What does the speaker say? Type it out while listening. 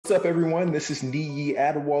What's up, everyone? This is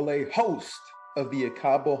Niyi, host of the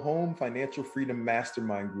Ekabo Home Financial Freedom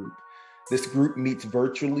Mastermind Group. This group meets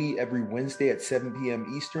virtually every Wednesday at 7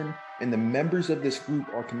 p.m. Eastern, and the members of this group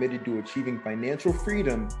are committed to achieving financial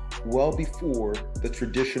freedom well before the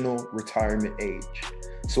traditional retirement age.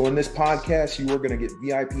 So in this podcast, you are going to get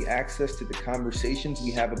VIP access to the conversations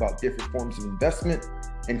we have about different forms of investment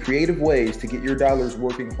and creative ways to get your dollars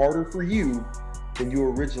working harder for you than you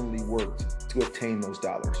originally worked to obtain those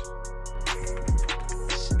dollars.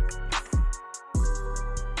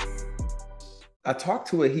 I talked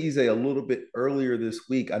to Ahize a little bit earlier this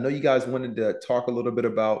week. I know you guys wanted to talk a little bit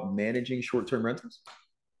about managing short-term rentals.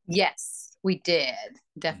 Yes, we did.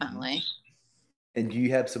 Definitely. And do you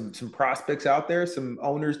have some prospects out there, some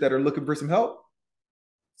owners that are looking for some help?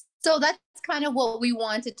 So that's kind of what we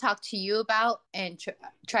wanted to talk to you about and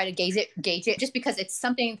try to gauge it, just because it's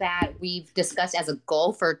something that we've discussed as a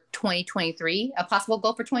goal for 2023, a possible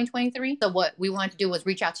goal for 2023. So what we wanted to do was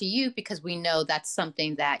reach out to you because we know that's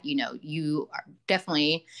something that, you are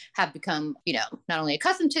definitely have become, not only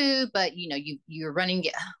accustomed to, but, you're running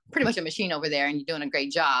pretty much a machine over there and you're doing a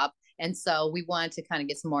great job. And so we wanted to kind of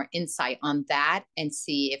get some more insight on that and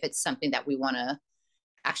see if it's something that we want to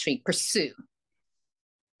actually pursue.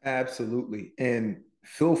 Absolutely. And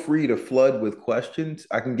feel free to flood with questions.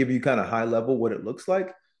 I can give you kind of high level what it looks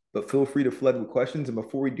like, but feel free to flood with questions. And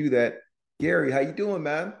before we do that, Gary, how you doing,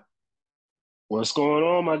 man? What's going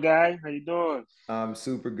on, my guy? How you doing? I'm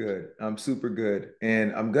super good. I'm super good.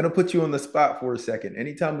 And I'm going to put you on the spot for a second.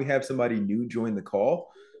 Anytime we have somebody new join the call,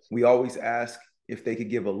 we always ask if they could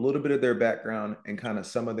give a little bit of their background and kind of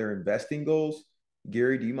some of their investing goals.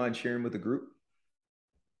 Gary, do you mind sharing with the group?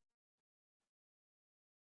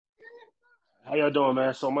 How y'all doing,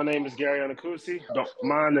 man? So my name is Gary Anakusi. Don't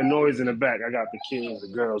mind the noise in the back. I got the kids, the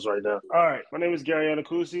girls right now. All right, my name is Gary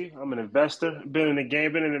Anakusi. I'm an investor. Been in the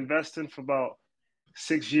game, been in investing for about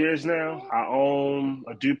 6 years now. I own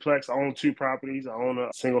a duplex. I own 2 properties. I own a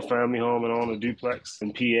single family home and I own a duplex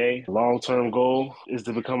in PA. Long-term goal is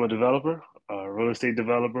to become a developer, a real estate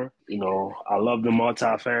developer. I love the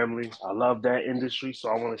multifamily. I love that industry, so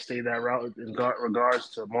I want to stay that route in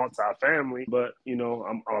regards to multifamily. But,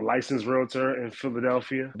 I'm a licensed realtor in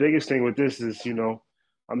Philadelphia. Biggest thing with this is,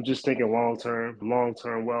 I'm just thinking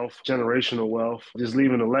long-term wealth, generational wealth, just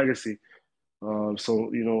leaving a legacy.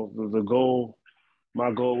 My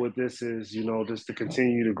goal with this is, just to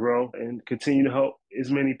continue to grow and continue to help as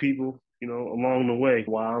many people, along the way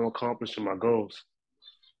while I'm accomplishing my goals.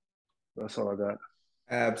 That's all I got.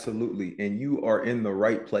 Absolutely. And you are in the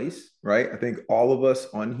right place, right? I think all of us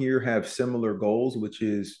on here have similar goals, which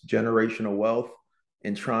is generational wealth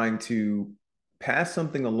and trying to pass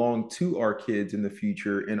something along to our kids in the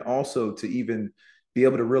future, and also to even be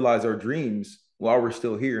able to realize our dreams while we're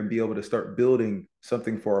still here and be able to start building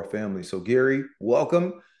something for our family. So Gary,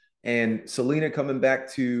 welcome. And Selena and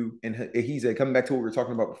Ahize coming back to what we were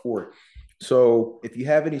talking about before. So if you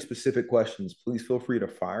have any specific questions, please feel free to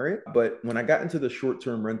fire it. But when I got into the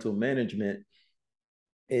short-term rental management,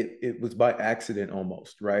 it was by accident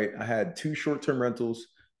almost, right? I had 2 short-term rentals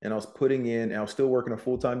and I was still working a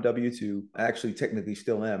full-time W-2. I actually technically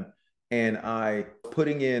still am. And I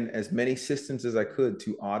putting in as many systems as I could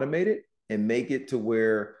to automate it and make it to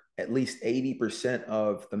where at least 80%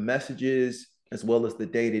 of the messages as well as the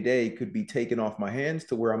day-to-day could be taken off my hands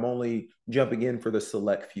to where I'm only jumping in for the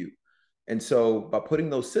select few. And so by putting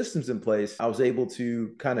those systems in place, I was able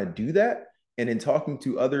to kind of do that. And in talking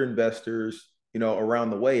to other investors,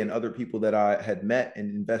 around the way and other people that I had met and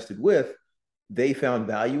invested with, they found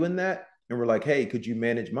value in that and were like, hey, could you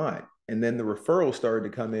manage mine? And then the referrals started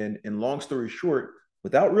to come in. And long story short,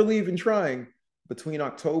 without really even trying, between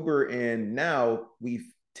October and now, we've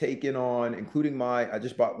taken on, I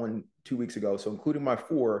just bought one 2 weeks ago. So including my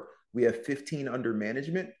 4, we have 15 under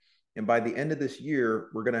management. And by the end of this year,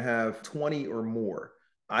 we're going to have 20 or more.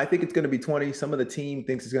 I think it's going to be 20. Some of the team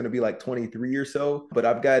thinks it's going to be like 23 or so, but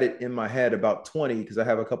I've got it in my head about 20 because I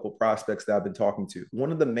have a couple of prospects that I've been talking to. One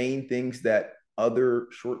of the main things that other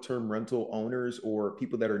short-term rental owners or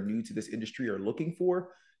people that are new to this industry are looking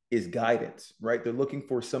for is guidance, right? They're looking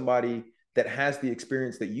for somebody that has the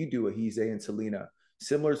experience that you do, Ahize and Selena.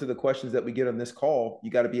 Similar to the questions that we get on this call,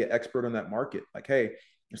 you got to be an expert on that market. Like, hey,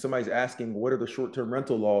 if somebody's asking, what are the short-term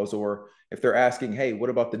rental laws? Or if they're asking, hey, what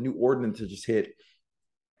about the new ordinance that just hit?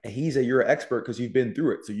 You're an expert because you've been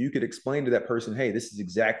through it. So you could explain to that person, hey, this is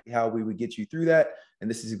exactly how we would get you through that. And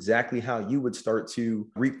this is exactly how you would start to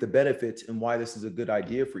reap the benefits and why this is a good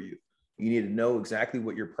idea for you. You need to know exactly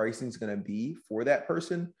what your pricing is going to be for that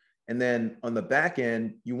person. And then on the back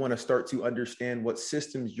end, you want to start to understand what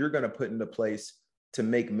systems you're going to put into place to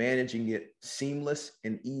make managing it seamless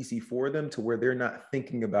and easy for them to where they're not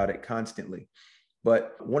thinking about it constantly.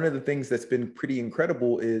 But one of the things that's been pretty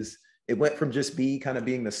incredible is it went from just kind of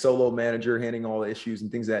being the solo manager, handling all the issues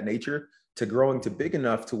and things of that nature, to growing to big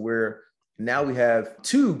enough to where now we have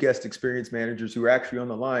 2 guest experience managers who are actually on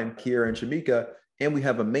the line, Kiera and Shamika, and we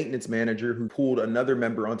have a maintenance manager who pulled another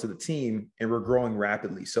member onto the team, and we're growing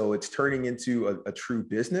rapidly. So it's turning into a true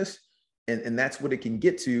business, and that's what it can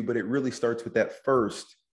get to, but it really starts with that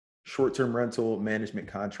first short-term rental management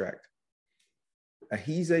contract.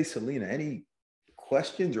 Ahize, Selena, any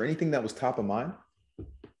questions or anything that was top of mind?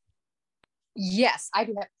 Yes, I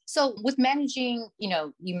do have. So with managing,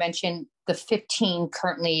 you mentioned the 15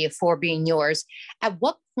 currently, 4 being yours. At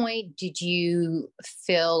what point did you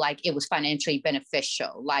feel like it was financially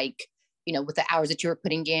beneficial? Like, with the hours that you were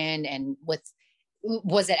putting in, and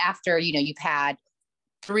was it after, you've had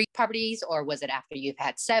 3 properties, or was it after you've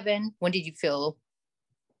had 7? When did you feel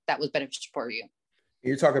that was beneficial for you?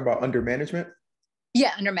 You're talking about under management?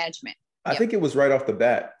 Yeah, under management. I think it was right off the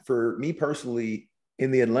bat. For me personally,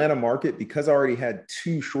 in the Atlanta market, because I already had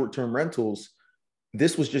 2 short-term rentals,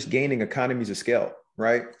 this was just gaining economies of scale,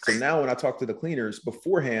 right? So now when I talk to the cleaners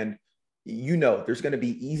beforehand, there's going to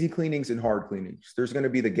be easy cleanings and hard cleanings. There's going to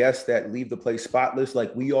be the guests that leave the place spotless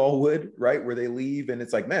like we all would, right? Where they leave and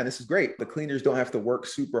it's like, man, this is great. The cleaners don't have to work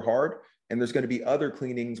super hard. And there's going to be other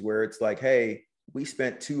cleanings where it's like, hey, we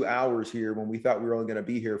spent 2 hours here when we thought we were only going to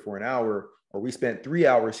be here for an hour, or we spent 3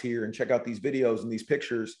 hours here and check out these videos and these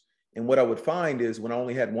pictures. And what I would find is when I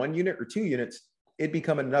only had 1 unit or 2 units, it'd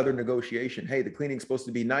become another negotiation. Hey, the cleaning's supposed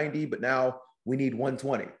to be 90, but now we need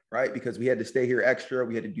 120, right? Because we had to stay here extra.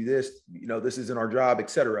 We had to do this, this isn't our job, et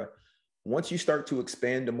cetera. Once you start to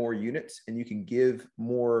expand to more units and you can give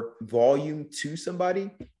more volume to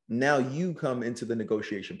somebody, now you come into the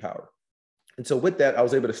negotiation power. And so with that, I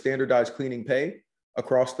was able to standardize cleaning pay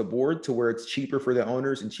across the board to where it's cheaper for the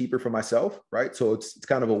owners and cheaper for myself, right? So it's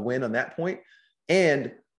kind of a win on that point.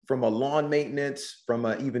 And from a lawn maintenance, from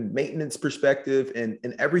a even maintenance perspective, and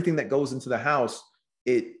everything that goes into the house,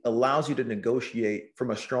 it allows you to negotiate from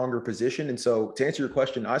a stronger position. And so to answer your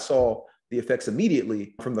question, I saw the effects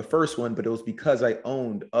immediately from the first one, but it was because I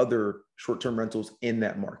owned other short-term rentals in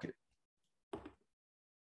that market.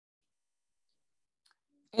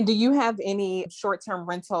 And do you have any short-term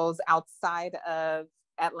rentals outside of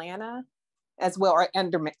Atlanta as well, or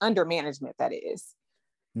under management, that is?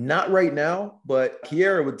 Not right now, but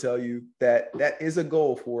Kiera would tell you that that is a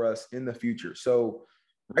goal for us in the future. So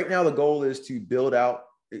right now, the goal is to build out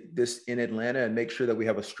this in Atlanta and make sure that we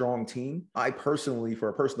have a strong team. I personally, for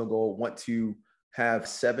a personal goal, want to have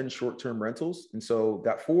 7 short-term rentals. And so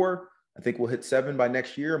got 4. I think we'll hit 7 by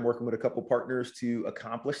next year. I'm working with a couple partners to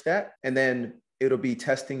accomplish that. And then it'll be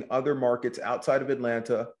testing other markets outside of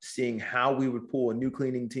Atlanta, seeing how we would pull a new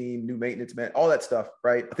cleaning team, new maintenance man, all that stuff,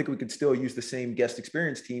 right? I think we could still use the same guest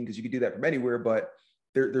experience team because you could do that from anywhere, but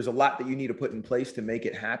there's a lot that you need to put in place to make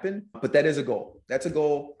it happen. But that is a goal. That's a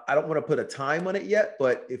goal. I don't want to put a time on it yet,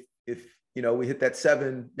 but if we hit that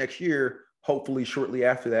 7 next year, hopefully shortly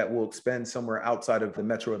after that, we'll expand somewhere outside of the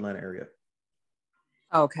metro Atlanta area.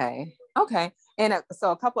 Okay. And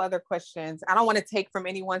so a couple other questions. I don't want to take from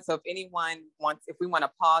anyone. So if we want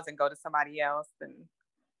to pause and go to somebody else, then,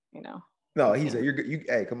 No,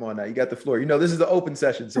 hey, come on now. You got the floor. This is the open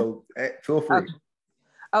session. So feel free.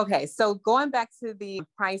 Okay. So going back to the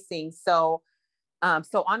pricing. So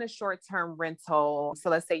on a short-term rental, so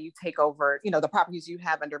let's say you take over, the properties you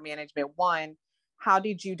have under management. 1, how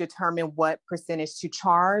did you determine what percentage to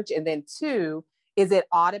charge? And then 2, is it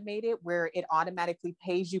automated where it automatically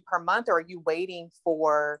pays you per month, or are you waiting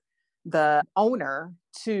for the owner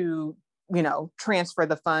to, transfer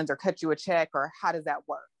the funds or cut you a check, or how does that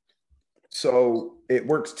work? So it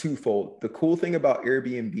works twofold. The cool thing about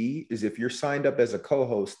Airbnb is if you're signed up as a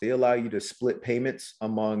co-host, they allow you to split payments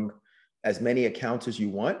among as many accounts as you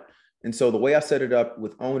want. And so the way I set it up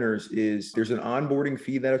with owners is there's an onboarding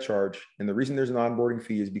fee that I charge. And the reason there's an onboarding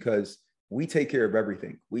fee is because we take care of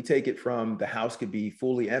everything. We take it from the house could be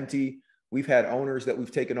fully empty. We've had owners that we've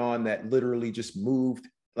taken on that literally just moved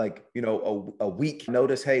like, a week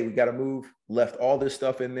notice. Hey, we got to move, left all this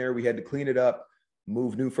stuff in there. We had to clean it up,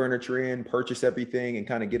 move new furniture in, purchase everything and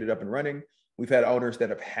kind of get it up and running. We've had owners that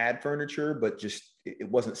have had furniture, but just it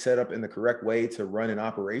wasn't set up in the correct way to run an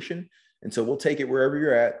operation. And so we'll take it wherever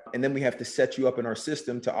you're at. And then we have to set you up in our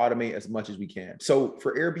system to automate as much as we can. So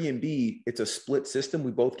for Airbnb, it's a split system.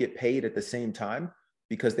 We both get paid at the same time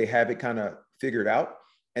because they have it kind of figured out.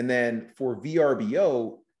 And then for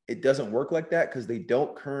VRBO, it doesn't work like that because they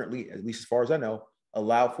don't currently, at least as far as I know,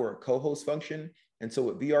 allow for a co-host function. And so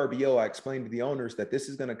with VRBO, I explained to the owners that this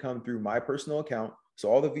is going to come through my personal account. So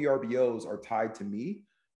all the VRBOs are tied to me.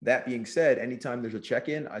 That being said, anytime there's a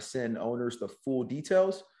check-in, I send owners the full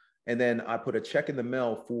details, and then I put a check in the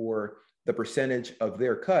mail for the percentage of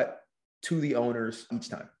their cut to the owners each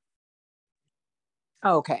time.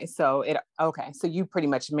 Okay. So you pretty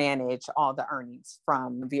much manage all the earnings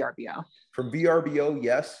from VRBO. From VRBO,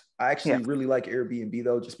 yes. I Yeah. actually really like Airbnb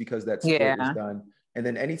though, just because that split Yeah. was done. And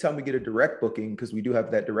then anytime we get a direct booking, because we do have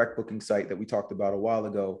that direct booking site that we talked about a while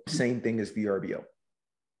ago, same thing as VRBO.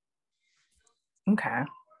 Okay.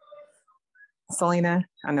 Selena,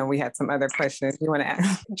 I know we had some other questions you want to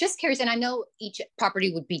ask. Just curious, and I know each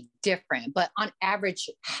property would be different, but on average,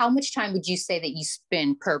 how much time would you say that you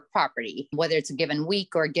spend per property, whether it's a given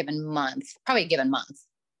week or a given month? Probably a given month,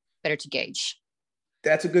 better to gauge.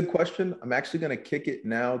 That's a good question. I'm actually going to kick it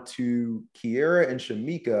now to Kiera and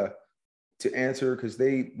Shamika to answer because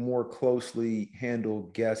they more closely handle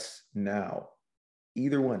guests now.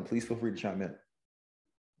 Either one, please feel free to chime in.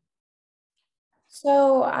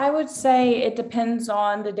 So I would say it depends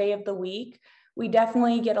on the day of the week. We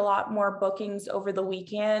definitely get a lot more bookings over the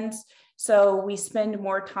weekends. So we spend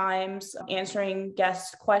more times answering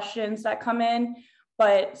guest questions that come in.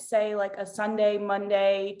 But say like a Sunday,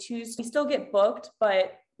 Monday, Tuesday, we still get booked,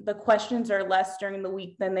 but the questions are less during the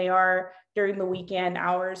week than they are during the weekend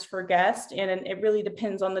hours for guests. And it really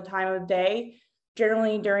depends on the time of day.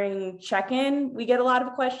 Generally during check-in, we get a lot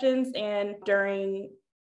of questions, and during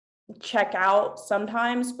check out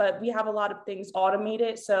sometimes, but we have a lot of things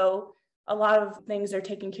automated. So a lot of things are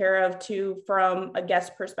taken care of too from a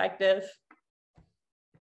guest perspective.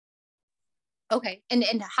 Okay. And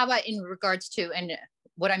how about in regards to, and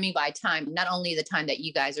what I mean by time, not only the time that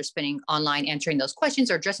you guys are spending online answering those questions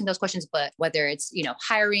or addressing those questions, but whether it's,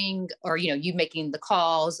 hiring or, you making the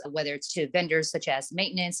calls, whether it's to vendors such as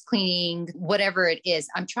maintenance, cleaning, whatever it is,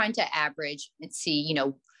 I'm trying to average and see,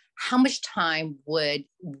 how much time would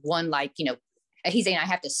one he's saying I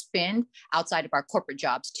have to spend outside of our corporate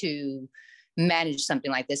jobs to manage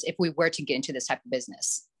something like this if we were to get into this type of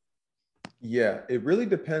business? Yeah, it really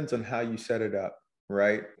depends on how you set it up,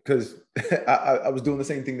 right? Because I was doing the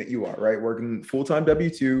same thing that you are, right? Working full-time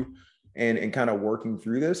W-2 and kind of working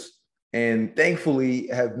through this. And thankfully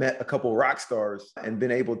have met a couple of rock stars and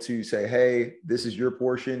been able to say, hey, this is your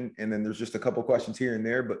portion. And then there's just a couple questions here and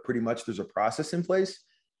there, but pretty much there's a process in place.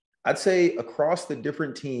 I'd say across the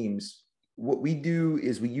different teams, what we do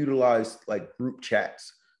is we utilize like group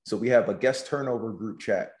chats. So we have a guest turnover group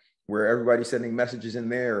chat where everybody's sending messages in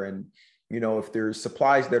there. And, if there's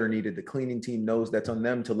supplies that are needed, the cleaning team knows that's on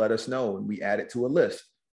them to let us know. And we add it to a list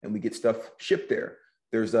and we get stuff shipped there.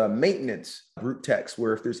 There's a maintenance group text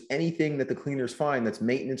where if there's anything that the cleaners find that's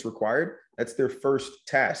maintenance required, that's their first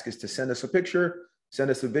task, is to send us a picture,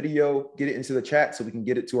 send us a video, get it into the chat so we can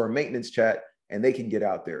get it to our maintenance chat and they can get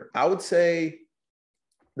out there. I would say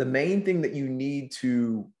the main thing that you need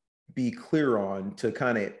to be clear on to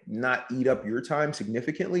kind of not eat up your time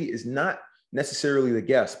significantly is not necessarily the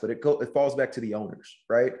guests, but it falls back to the owners,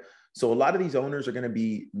 right? So a lot of these owners are going to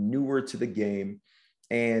be newer to the game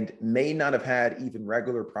and may not have had even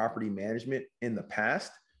regular property management in the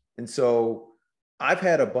past. And so I've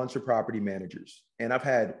had a bunch of property managers, and I've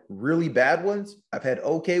had really bad ones, I've had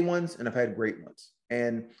okay ones, and I've had great ones.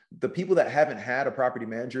 And the people that haven't had a property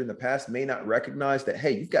manager in the past may not recognize that,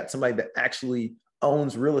 hey, you've got somebody that actually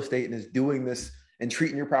owns real estate and is doing this and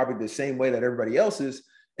treating your property the same way that everybody else is.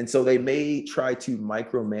 And so they may try to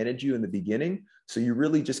micromanage you in the beginning. So you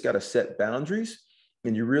really just got to set boundaries,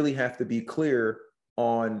 and you really have to be clear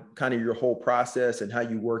on kind of your whole process and how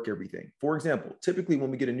you work everything. For example, typically when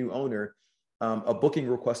we get a new owner, a booking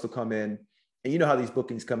request will come in, and you know how these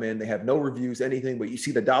bookings come in, they have no reviews, anything, but you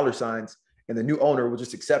see the dollar signs and the new owner will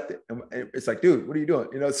just accept it. And it's like, dude, what are you doing?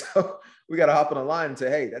 So we got to hop on a line and say,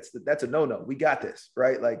 hey, that's a no-no. We got this,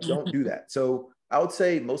 right? Like, don't do that. So I would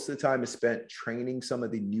say most of the time is spent training some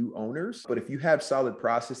of the new owners. But if you have solid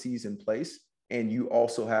processes in place and you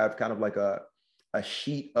also have kind of like a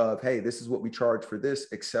sheet of, hey, this is what we charge for this,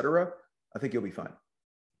 et cetera, I think you'll be fine.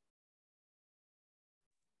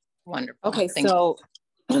 Wonderful. Okay. So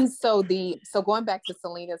going back to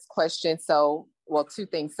Selena's question. Two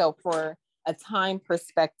things. So for a time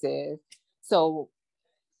perspective, so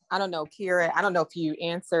I don't know, Kira, I don't know if you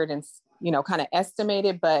answered and, kind of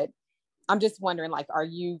estimated, but I'm just wondering, like, are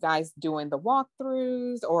you guys doing the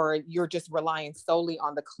walkthroughs or you're just relying solely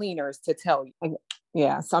on the cleaners to tell you?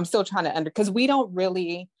 Yeah. So I'm still trying to because we don't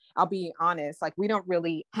really, I'll be honest, like we don't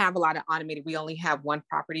really have a lot of automated. We only have one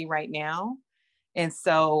property right now. And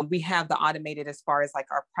so we have the automated as far as like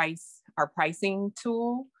our pricing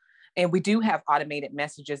tool. And we do have automated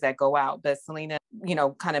messages that go out, but Selena,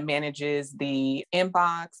 kind of manages the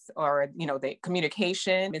inbox or, the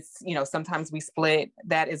communication. It's, sometimes we split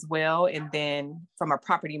that as well. And then from a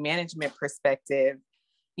property management perspective,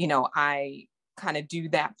 I kind of do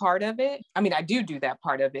that part of it. I mean, I do that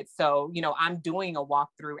part of it. So, I'm doing a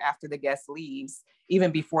walkthrough after the guest leaves,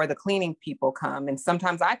 even before the cleaning people come. And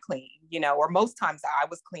sometimes I clean, or most times I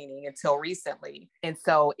was cleaning until recently. And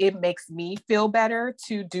so it makes me feel better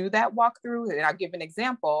to do that walkthrough. And I'll give an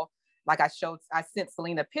example. Like I sent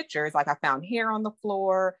Selena pictures, like I found hair on the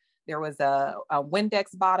floor. There was a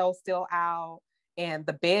Windex bottle still out. And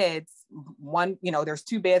the beds, there's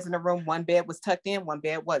 2 beds in the room. One bed was tucked in, one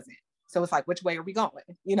bed wasn't. So it's like, which way are we going?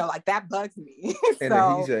 Like that bugs me. And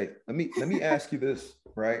Ahize, let me ask you this,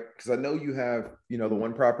 right? Because I know you have, the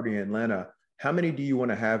one property in Atlanta. How many do you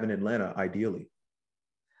want to have in Atlanta, ideally?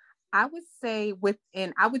 I would say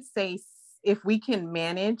if we can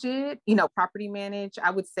manage it, property manage,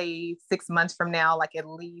 I would say 6 months from now, like at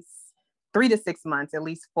least 3 to 6 months, at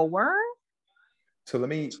least 4. So let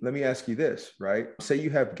me ask you this, right? Say you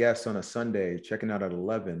have guests on a Sunday checking out at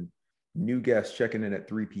 11, new guests checking in at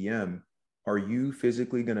 3 p.m. Are you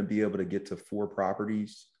physically going to be able to get to 4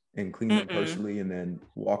 properties and clean them personally and then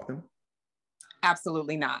walk them?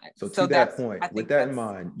 Absolutely not. So to that point, with that in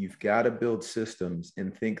mind, you've got to build systems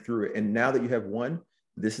and think through it. And now that you have one,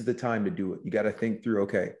 this is the time to do it. You got to think through,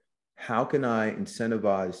 okay, how can I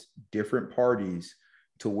incentivize different parties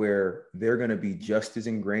to where they're going to be just as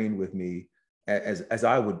ingrained with me as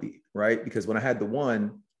I would be, right? Because when I had the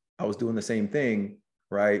one, I was doing the same thing,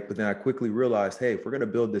 right? But then I quickly realized, hey, if we're going to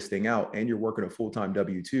build this thing out and you're working a full-time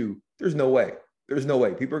W-2, there's no way.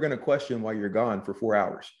 People are going to question why you're gone for 4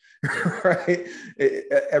 hours, right?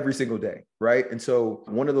 Every single day, right? And so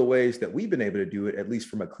one of the ways that we've been able to do it, at least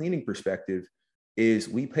from a cleaning perspective, is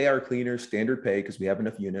we pay our cleaners standard pay because we have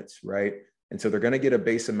enough units, right? And so they're going to get a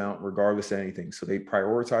base amount regardless of anything. So they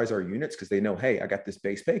prioritize our units because they know, hey, I got this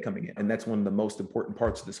base pay coming in. And that's one of the most important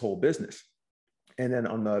parts of this whole business. And then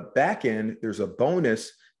on the back end, there's a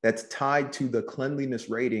bonus that's tied to the cleanliness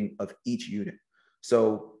rating of each unit.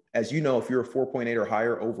 So as you know, if you're a 4.8 or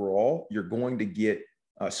higher overall, you're going to get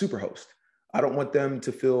a superhost. I don't want them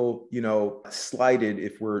to feel, slighted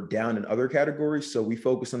if we're down in other categories. So we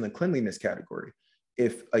focus on the cleanliness category.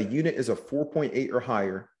 If a unit is a 4.8 or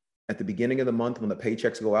higher, at the beginning of the month, when the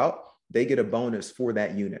paychecks go out, they get a bonus for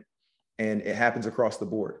that unit. And it happens across the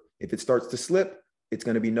board. If it starts to slip, it's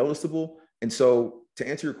going to be noticeable. And so to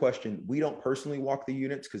answer your question, we don't personally walk the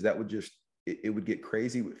units because that would it would get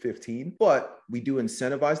crazy with 15, but we do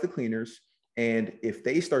incentivize the cleaners. And if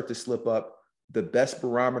they start to slip up, the best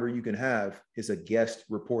barometer you can have is a guest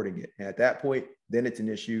reporting it. And at that point, then it's an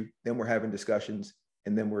issue. Then we're having discussions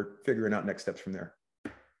and then we're figuring out next steps from there.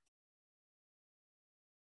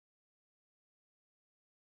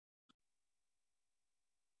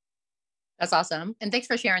 That's awesome. And thanks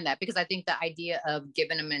for sharing that, because I think the idea of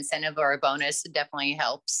giving them an incentive or a bonus definitely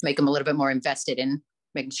helps make them a little bit more invested in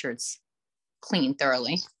making sure it's clean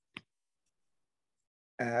thoroughly.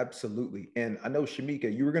 Absolutely. And I know,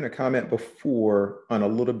 Shamika, you were going to comment before on a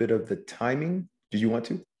little bit of the timing. Did you want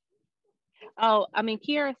to? Oh, I mean,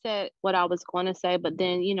 Kiara said what I was going to say, but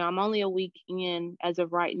then, I'm only a week in as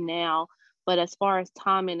of right now. But as far as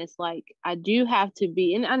timing, it's like I do have to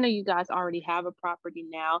be, and I know you guys already have a property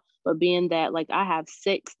now, but being that like I have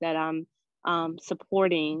 6 that I'm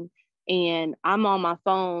supporting, and I'm on my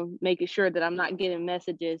phone making sure that I'm not getting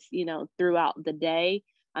messages, throughout the day.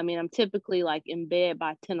 I mean, I'm typically like in bed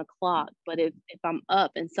by 10 o'clock, but if I'm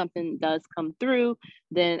up and something does come through,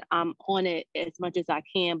 then I'm on it as much as I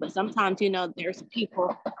can. But sometimes, there's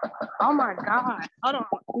people, oh my God, hold on.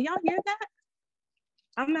 Can y'all hear that?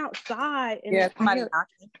 I'm outside. And yeah, somebody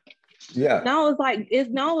knocking. Yeah. No,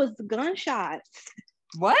 it's gunshots.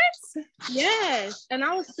 What? Yes. And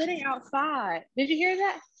I was sitting outside. Did you hear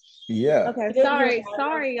that? Yeah. Okay.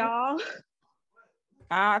 Sorry, y'all.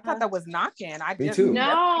 I thought that was knocking. Me too.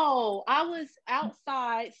 No, I was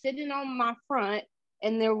outside sitting on my front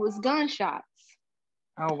and there was gunshots.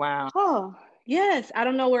 Oh, wow. Oh, yes. I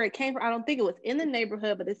don't know where it came from. I don't think it was in the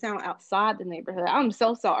neighborhood, but it sounded outside the neighborhood. I'm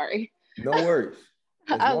so sorry. No worries.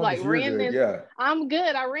 I like ran good, in. Yeah. I'm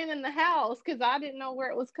good. I ran in the house because I didn't know where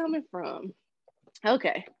it was coming from.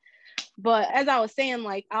 Okay. But as I was saying,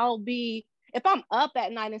 like if I'm up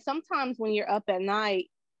at night, and sometimes when you're up at night,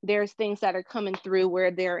 there's things that are coming through where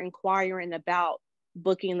they're inquiring about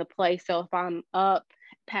booking the place. So if I'm up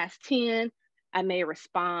past 10, I may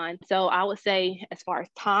respond. So I would say as far as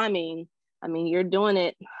timing, I mean, you're doing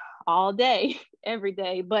it all day, every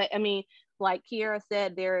day. But I mean, like Kiara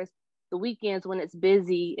said, there's the weekends when it's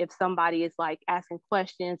busy, if somebody is like asking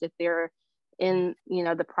questions, if they're in, you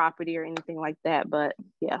know, the property or anything like that. But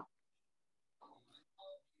yeah.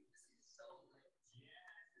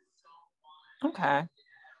 Okay.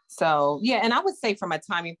 So yeah, and I would say from a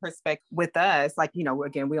timing perspective with us, like, you know,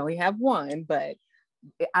 again, we only have one, but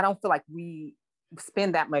I don't feel like we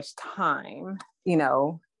spend that much time, you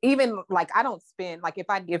know, even like I don't spend like if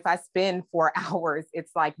I spend 4 hours,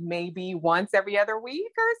 it's like maybe once every other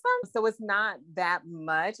week or something. So it's not that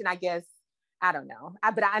much. And I guess I don't know.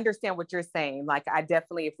 But I understand what you're saying. Like I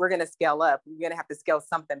definitely, if we're gonna scale up, we're gonna have to scale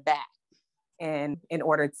something back and in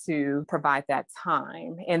order to provide that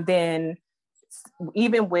time. And then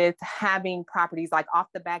even with having properties like off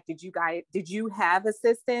the back, did you have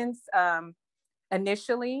assistance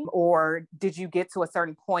initially, or did you get to a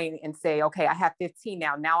certain point and say, okay, I have 15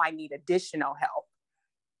 now I need additional help?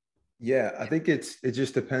 Yeah, I think it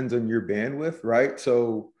just depends on your bandwidth, right?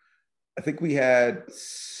 So I think we had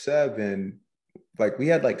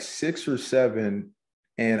like 6 or 7.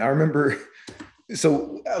 And I remember,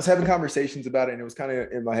 so I was having conversations about it and it was kind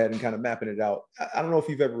of in my head and kind of mapping it out. I don't know if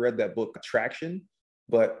you've ever read that book, Traction,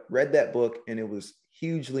 but read that book and it was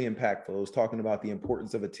hugely impactful. It was talking about the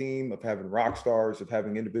importance of a team, of having rock stars, of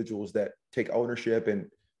having individuals that take ownership and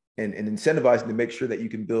incentivizing to make sure that you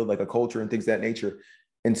can build like a culture and things of that nature.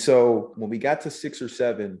 And so when we got to 6 or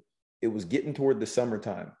 7, it was getting toward the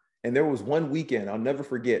summertime. And there was one weekend, I'll never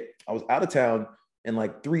forget, I was out of town and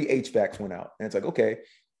like 3 HVACs went out. And it's like, okay.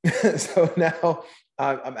 So now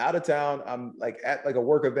I'm out of town. I'm like at like a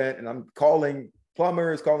work event and I'm calling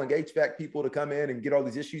plumbers, calling HVAC people to come in and get all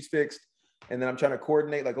these issues fixed. And then I'm trying to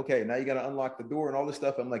coordinate like, okay, now you got to unlock the door and all this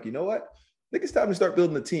stuff. I'm like, you know what? I think it's time to start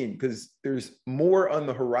building a team because there's more on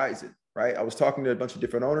the horizon, right? I was talking to a bunch of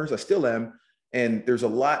different owners. I still am. And there's a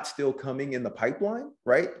lot still coming in the pipeline,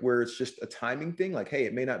 right? Where it's just a timing thing. Like, hey,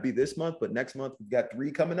 it may not be this month, but next month we've got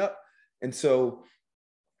 3 coming up. And so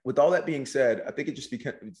with all that being said, I think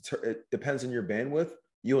it depends on your bandwidth.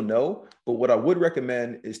 You'll know. But what I would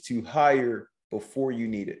recommend is to hire before you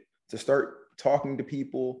need it, to start talking to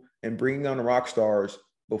people and bringing on rock stars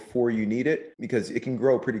before you need it, because it can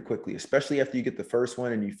grow pretty quickly, especially after you get the first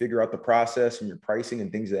one and you figure out the process and your pricing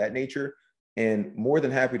and things of that nature. And more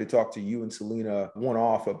than happy to talk to you and Selena one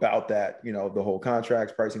off about that, you know, the whole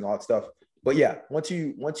contracts, pricing, all that stuff. But yeah, once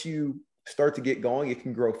you start to get going, it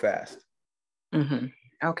can grow fast. Mm-hmm.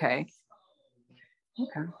 Okay.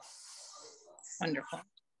 Wonderful.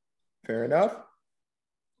 Fair enough.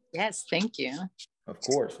 Yes, thank you. Of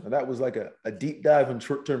course. Now that was like a deep dive on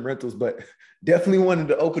short-term rentals, but definitely wanted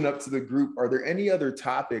to open up to the group. Are there any other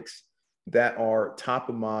topics that are top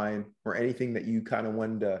of mind or anything that you kind of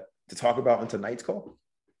wanted to talk about on tonight's call?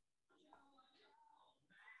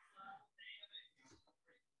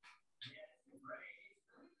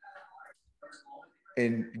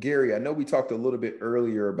 And Gary, I know we talked a little bit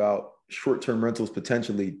earlier about short-term rentals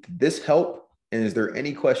potentially. Did this help? And is there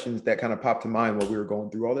any questions that kind of popped to mind while we were going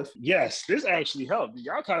through all this? Yes, this actually helped.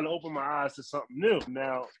 Y'all kind of opened my eyes to something new.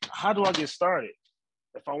 Now, how do I get started?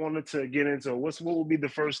 If I wanted to get into what would be the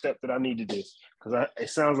first step that I need to do? Because it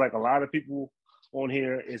sounds like a lot of people on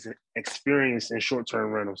here is experienced in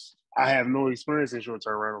short-term rentals. I have no experience in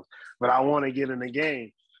short-term rentals, but I want to get in the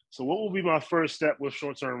game. So what will be my first step with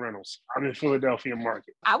short-term rentals? I'm in Philadelphia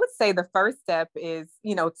market. I would say the first step is,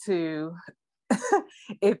 you know, to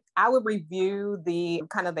if I would review the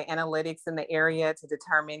kind of the analytics in the area to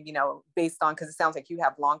determine, you know, based on, because it sounds like you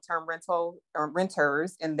have long-term rental or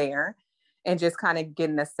renters in there, and just kind of get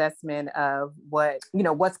an assessment of what, you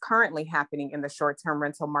know, what's currently happening in the short-term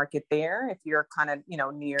rental market there. If you're kind of, you know,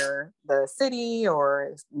 near the city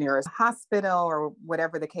or near a hospital or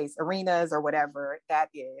whatever the case, arenas or whatever that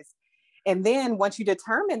is. And then once you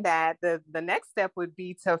determine that, the next step would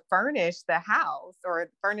be to furnish the house or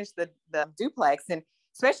furnish the duplex. And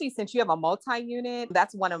especially since you have a multi-unit,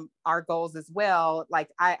 that's one of our goals as well. Like,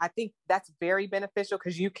 I think that's very beneficial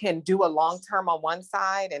because you can do a long-term on one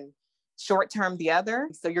side and short-term the other.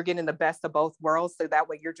 So you're getting the best of both worlds. So that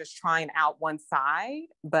way you're just trying out one side.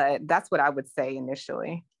 But that's what I would say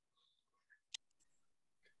initially.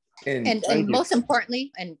 And most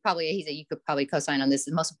importantly, and probably you could probably co-sign on this,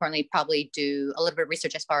 and most importantly, probably do a little bit of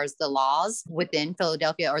research as far as the laws within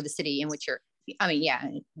Philadelphia or the city in which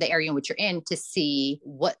the area in which you're in, to see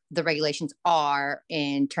what the regulations are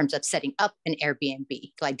in terms of setting up an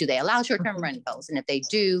Airbnb. Like, do they allow short-term rentals? And if they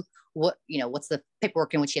do, what's the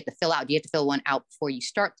paperwork in which you have to fill out? Do you have to fill one out before you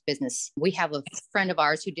start the business? We have a friend of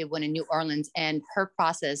ours who did one in New Orleans, and her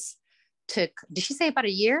process took, did she say about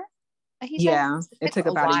a year? Yeah, it took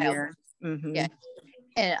about a year. Mm-hmm. Yeah.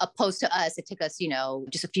 And opposed to us, it took us,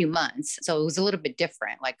 just a few months. So it was a little bit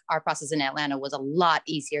different. Like our process in Atlanta was a lot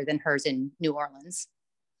easier than hers in New Orleans.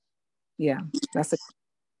 Yeah, that's a.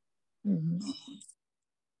 Mm-hmm.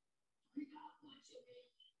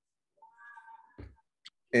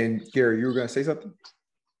 And Gary, you were going to say something?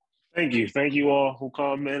 Thank you. Thank you all who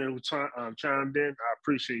called in and who chimed in. I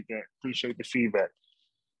appreciate that. Appreciate the feedback.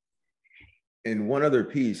 And one other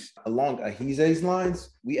piece, along Ahize's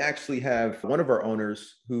lines, we actually have one of our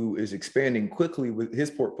owners who is expanding quickly with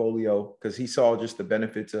his portfolio because he saw just the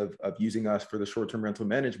benefits of using us for the short-term rental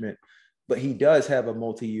management. But he does have a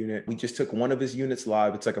multi-unit. We just took one of his units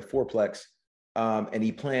live. It's like a fourplex. And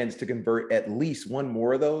he plans to convert at least one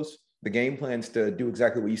more of those. The game plans to do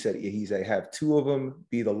exactly what you said, Ahize, have two of them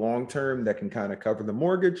be the long-term that can kind of cover the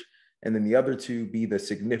mortgage, and then the other two be the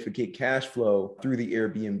significant cash flow through the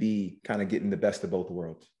Airbnb, kind of getting the best of both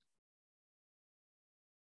worlds.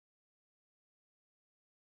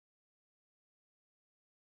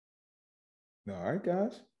 All right,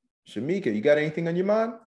 guys. Shamika, you got anything on your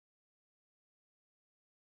mind?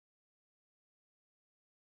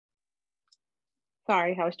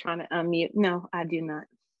 Sorry, I was trying to unmute. No, I do not.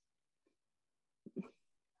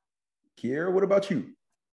 Kiera, what about you?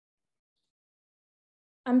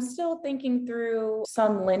 I'm still thinking through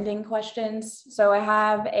some lending questions. So I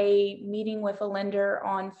have a meeting with a lender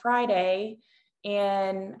on Friday,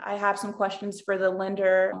 and I have some questions for the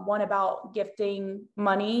lender. One about gifting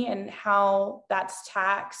money and how that's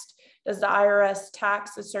taxed. Does the IRS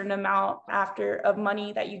tax a certain amount of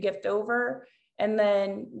money that you gift over? And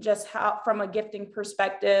then just how, from a gifting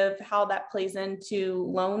perspective, how that plays into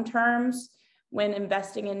loan terms when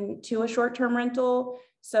investing into a short-term rental.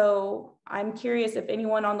 So I'm curious if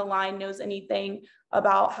anyone on the line knows anything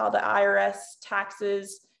about how the IRS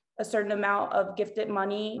taxes a certain amount of gifted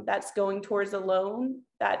money that's going towards a loan.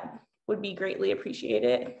 That would be greatly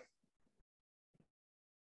appreciated.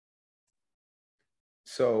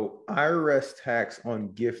 So IRS tax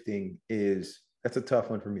on gifting that's a tough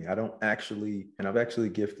one for me. I don't actually, and I've actually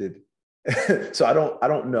gifted. So I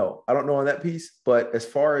don't know on that piece. But as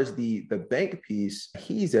far as the bank piece,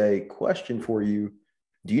 he's a question for you.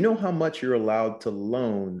 Do you know how much you're allowed to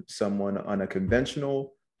loan someone on a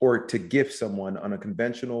conventional or to gift someone on a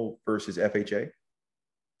conventional versus FHA?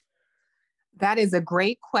 That is a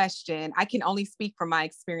great question. I can only speak from my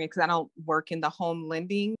experience because I don't work in the home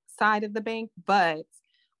lending side of the bank. But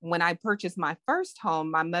when I purchased my first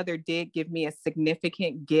home, my mother did give me a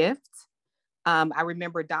significant gift. I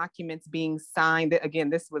remember documents being signed.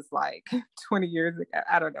 Again, this was like 20 years ago.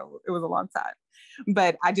 I don't know. It was a long time.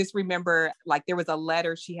 But I just remember like there was a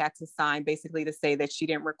letter she had to sign basically to say that she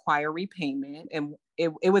didn't require repayment. And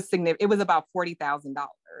it was significant. It was about $40,000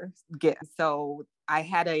 gift. So I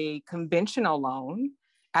had a conventional loan.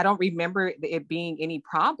 I don't remember it being any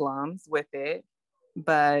problems with it.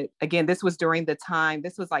 But again, this was during the time,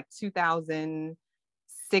 this was like 2006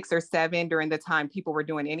 or 2007, during the time people were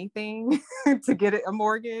doing anything to get a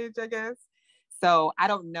mortgage, I guess. So I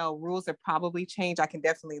don't know. Rules have probably changed. I can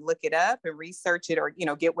definitely look it up and research it, or,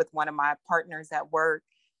 get with one of my partners at work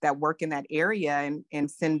that work in that area and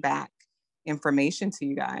send back information to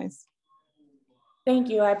you guys. Thank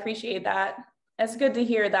you. I appreciate that. It's good to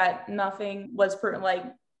hear that nothing was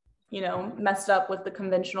messed up with the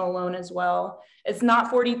conventional loan as well. It's not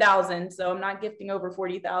 40,000, so I'm not gifting over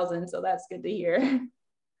 40,000. So that's good to hear.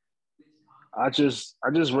 I just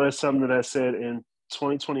read something that said in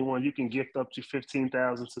 2021 you can gift up to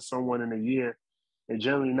 15,000 to someone in a year and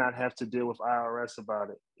generally not have to deal with IRS about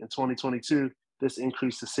it. In 2022, this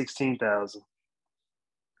increased to 16,000.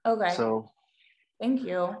 Okay. So, thank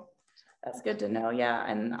you. That's good to know. Yeah,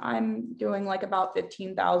 and I'm doing like about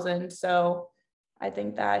 15,000, so I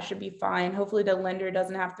think that should be fine. Hopefully, the lender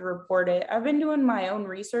doesn't have to report it. I've been doing my own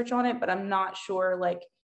research on it, but I'm not sure. Like,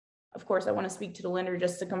 of course, I want to speak to the lender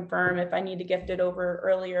just to confirm if I need to gift it over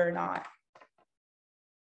earlier or not.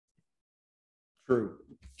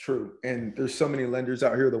 True. And there's so many lenders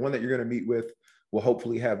out here. The one that you're going to meet with will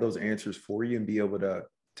hopefully have those answers for you and be able to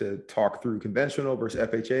talk through conventional versus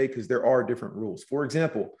FHA, because there are different rules. For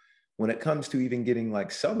example, when it comes to even getting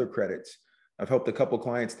like seller credits, I've helped a couple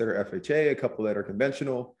clients that are FHA, a couple that are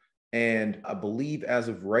conventional. And I believe as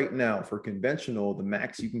of right now for conventional, the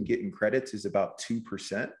max you can get in credits is about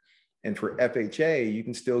 2%. And for FHA, you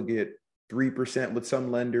can still get 3% with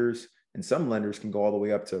some lenders, and some lenders can go all the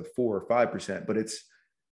way up to 4 or 5%. But it's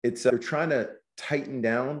they're trying to tighten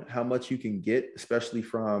down how much you can get, especially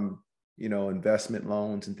from investment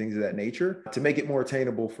loans and things of that nature, to make it more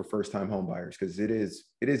attainable for first-time home buyers, because it is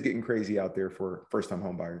getting crazy out there for first-time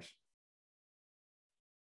home buyers.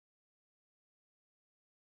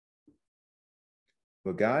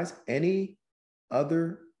 But guys, any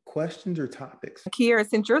other questions or topics? Kiera,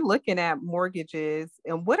 since you're looking at mortgages,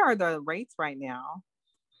 and what are the rates right now?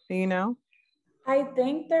 Do you know? I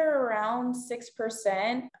think they're around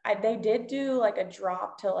 6%. They did do like a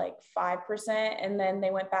drop to like 5%, and then they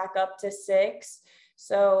went back up to 6.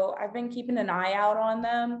 So I've been keeping an eye out on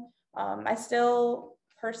them. I still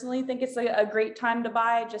personally think it's a great time to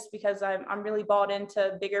buy, just because I'm really bought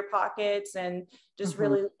into Bigger Pockets and just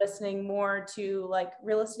really listening more to like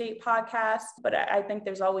real estate podcasts. But I think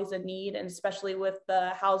there's always a need, and especially with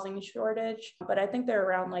the housing shortage. But I think they're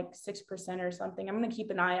around like 6% or something. I'm going to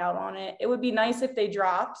keep an eye out on it. It would be nice if they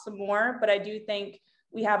dropped some more, but I do think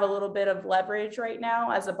we have a little bit of leverage right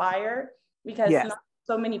now as a buyer, because not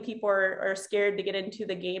so many people are scared to get into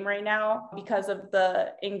the game right now because of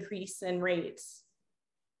the increase in rates.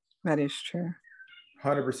 That is true.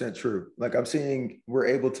 100% true. Like I'm seeing, we're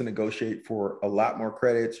able to negotiate for a lot more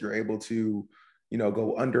credits. You're able to,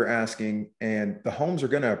 go under asking, and the homes are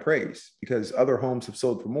going to appraise because other homes have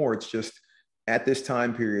sold for more. It's just at this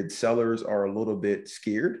time period, sellers are a little bit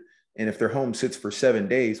scared. And if their home sits for 7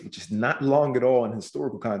 days, which is not long at all in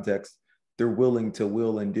historical context, they're willing to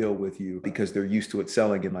will and deal with you because they're used to it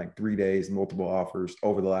selling in like 3 days, multiple offers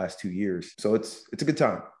over the last 2 years. So it's a good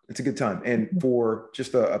time. It's a good time. And for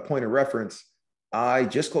just a point of reference, I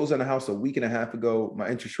just closed on a house a week and a half ago. My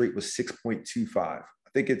interest rate was 6.25. I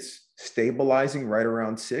think it's stabilizing right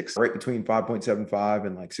around 6, right between 5.75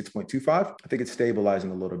 and like 6.25. I think it's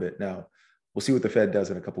stabilizing a little bit now. We'll see what the Fed does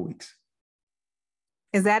in a couple of weeks.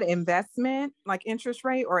 Is that investment, like interest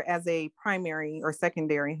rate, or as a primary or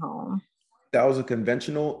secondary home? That was a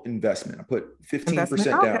conventional investment. I put 15%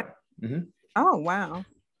 down. Mm-hmm. Oh, wow.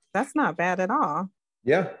 That's not bad at all.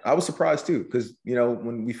 Yeah, I was surprised too, because,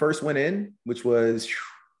 when we first went in, which was,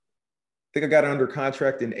 I think I got it under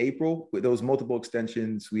contract in April with those multiple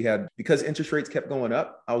extensions we had, because interest rates kept going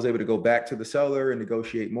up. I was able to go back to the seller and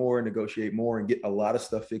negotiate more and get a lot of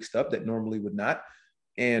stuff fixed up that normally would not.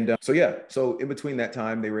 And so in between that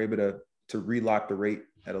time, they were able to relock the rate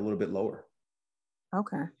at a little bit lower.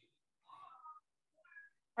 Okay.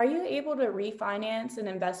 Are you able to refinance an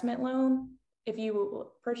investment loan if you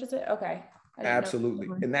purchase it? Okay. Absolutely.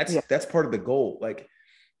 And that's part of the goal. Like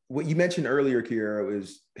what you mentioned earlier, Kiera,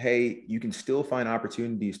 was, hey, you can still find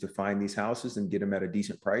opportunities to find these houses and get them at a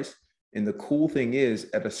decent price. And the cool thing is,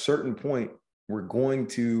 at a certain point, we're going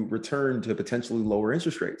to return to potentially lower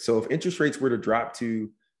interest rates. So if interest rates were to drop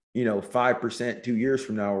to, 5% 2 years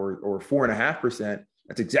from now, or 4.5%,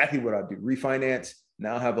 that's exactly what I'd do. Refinance,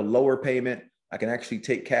 now have a lower payment. I can actually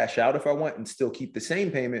take cash out if I want and still keep the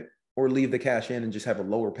same payment, or leave the cash in and just have a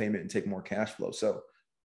lower payment and take more cash flow. So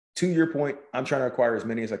to your point, I'm trying to acquire as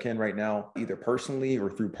many as I can right now, either personally or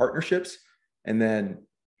through partnerships. And then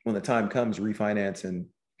when the time comes, refinance and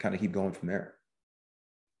kind of keep going from there.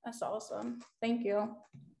 That's awesome. Thank you.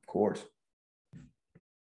 Of course.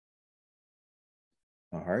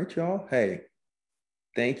 All right, y'all. Hey,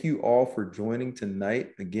 thank you all for joining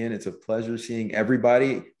tonight. Again, it's a pleasure seeing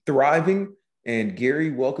everybody thriving. And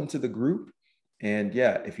Gary, welcome to the group. And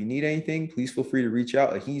if you need anything, please feel free to reach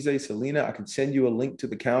out. Ahize, Selena, I can send you a link to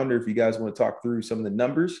the calendar if you guys want to talk through some of the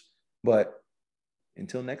numbers. But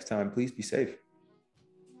until next time, please be safe.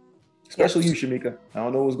 Especially you, Shamika. I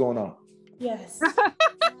don't know what's going on. Yes.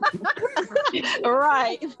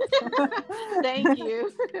 Right. Thank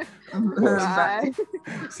you. Bye.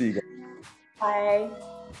 See you guys. Bye.